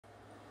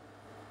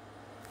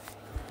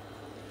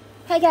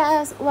Hey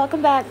guys,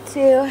 welcome back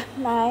to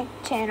my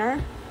channel.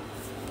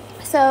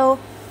 So,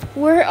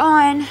 we're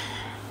on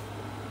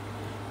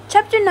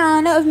chapter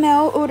 9 of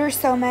Mail Order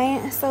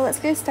Soulmate. So,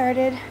 let's get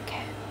started.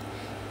 Okay.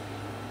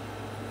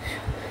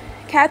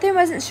 Catherine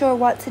wasn't sure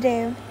what to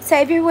do.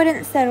 Xavier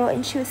wouldn't settle,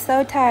 and she was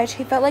so tired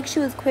she felt like she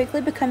was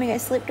quickly becoming a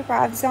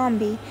sleep-deprived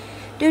zombie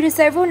due to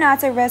several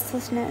nights of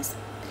restlessness.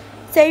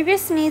 Xavier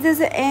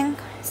sneezes and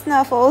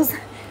snuffles,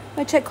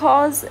 which had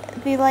caused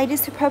the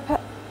ladies to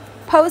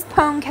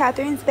postpone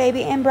Catherine's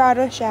baby and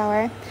bridal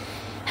shower,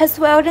 had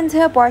swelled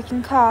into a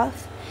barking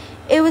cough.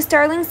 It was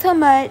startling so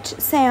much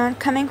sound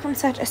coming from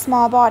such a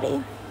small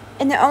body,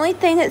 and the only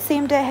thing that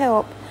seemed to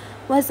help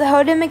was to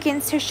hold him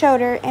against her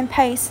shoulder and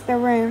pace the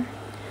room.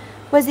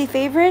 Was he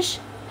feverish?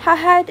 How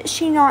had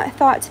she not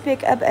thought to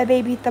pick up a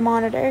baby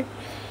thermometer?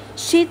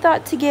 She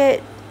thought to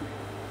get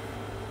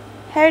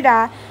hair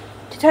dye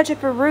to touch up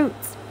her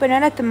roots, but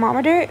not a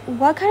thermometer?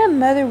 What kind of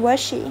mother was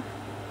she?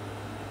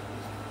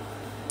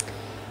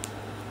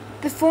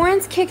 The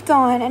foreigns kicked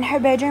on, and her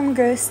bedroom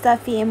grew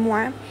stuffy and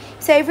warm.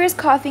 Xavier's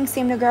coughing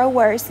seemed to grow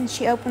worse, and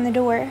she opened the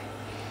door.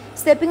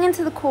 Stepping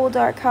into the cool,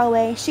 dark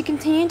hallway, she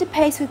continued to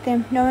pace with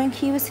him, knowing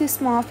he was too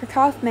small for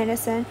cough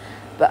medicine,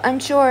 but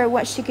unsure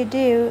what she could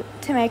do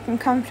to make him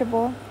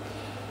comfortable.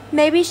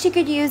 Maybe she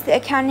could use the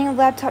accounting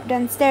laptop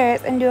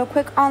downstairs and do a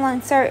quick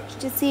online search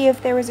to see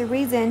if there was a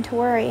reason to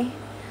worry,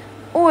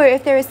 or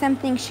if there was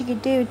something she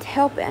could do to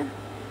help him.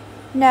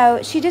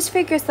 No, she just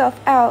freaked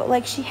herself out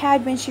like she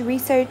had when she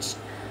researched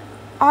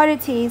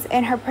oddities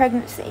in her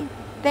pregnancy.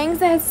 Things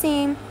that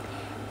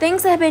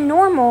had been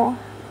normal,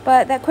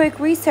 but that quick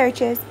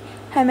researches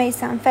had made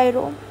sound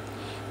fatal.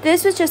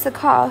 This was just a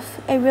cough,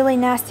 a really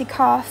nasty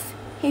cough.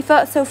 He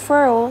felt so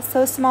frail,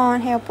 so small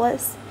and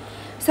helpless,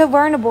 so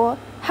vulnerable.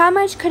 How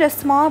much could a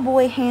small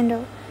boy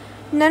handle?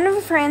 None of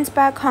her friends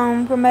back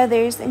home were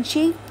mothers, and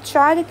she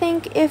tried to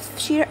think if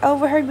she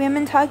overheard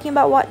women talking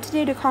about what to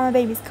do to calm a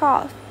baby's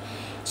cough.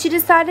 She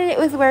decided it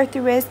was worth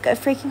the risk of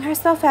freaking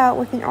herself out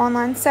with an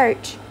online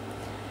search,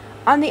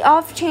 on the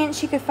off chance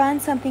she could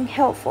find something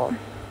helpful.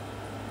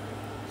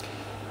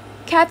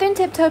 Catherine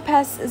tiptoed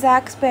past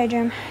Zach's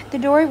bedroom, the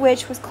door of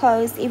which was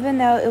closed even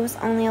though it was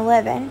only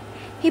 11.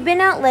 He'd been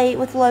out late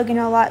with Logan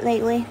a lot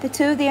lately, the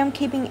two of them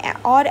keeping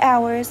odd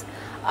hours,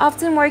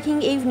 often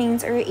working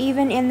evenings or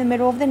even in the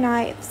middle of the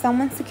night if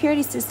someone's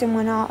security system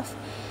went off.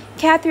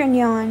 Catherine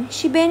yawned.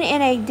 She'd been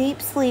in a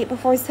deep sleep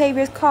before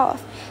Xavier's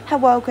cough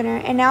had woken her,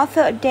 and now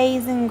felt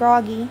dazed and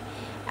groggy,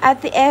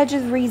 at the edge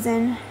of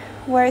reason,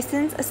 where a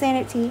sense of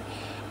sanity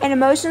and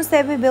emotional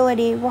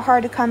stability were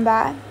hard to come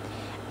by.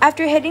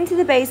 After heading to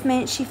the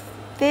basement, she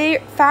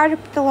fired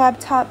up the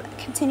laptop,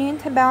 continuing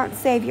to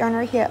balance Xavier on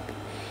her hip.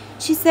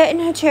 She sat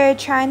in her chair,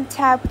 trying to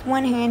tap with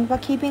one hand while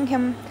keeping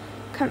him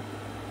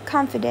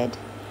comforted.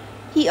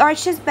 He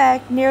arched his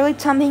back, nearly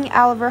tumbling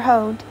out of her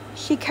hold.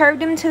 She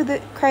curved him to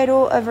the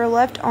cradle of her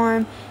left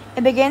arm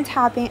and began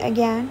tapping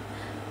again,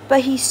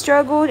 but he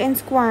struggled and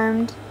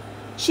squirmed.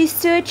 She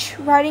stood,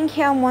 riding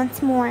him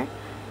once more.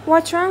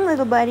 "What's wrong,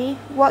 little buddy?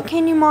 What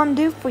can your mom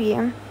do for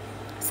you?"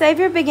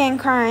 Xavier began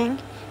crying,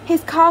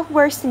 his cough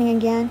worsening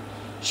again.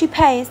 She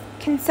paced,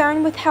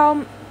 concerned with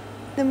how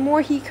the more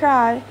he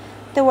cried,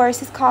 the worse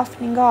his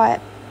coughing got.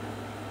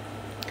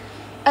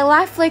 A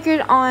light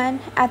flickered on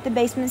at the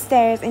basement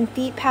stairs, and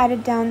feet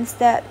padded down the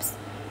steps.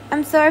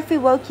 "I'm sorry if we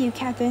woke you,"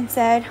 Catherine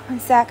said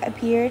when Zach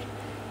appeared,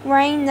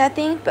 wearing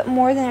nothing but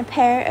more than a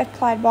pair of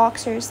plaid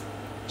boxers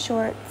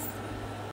shorts.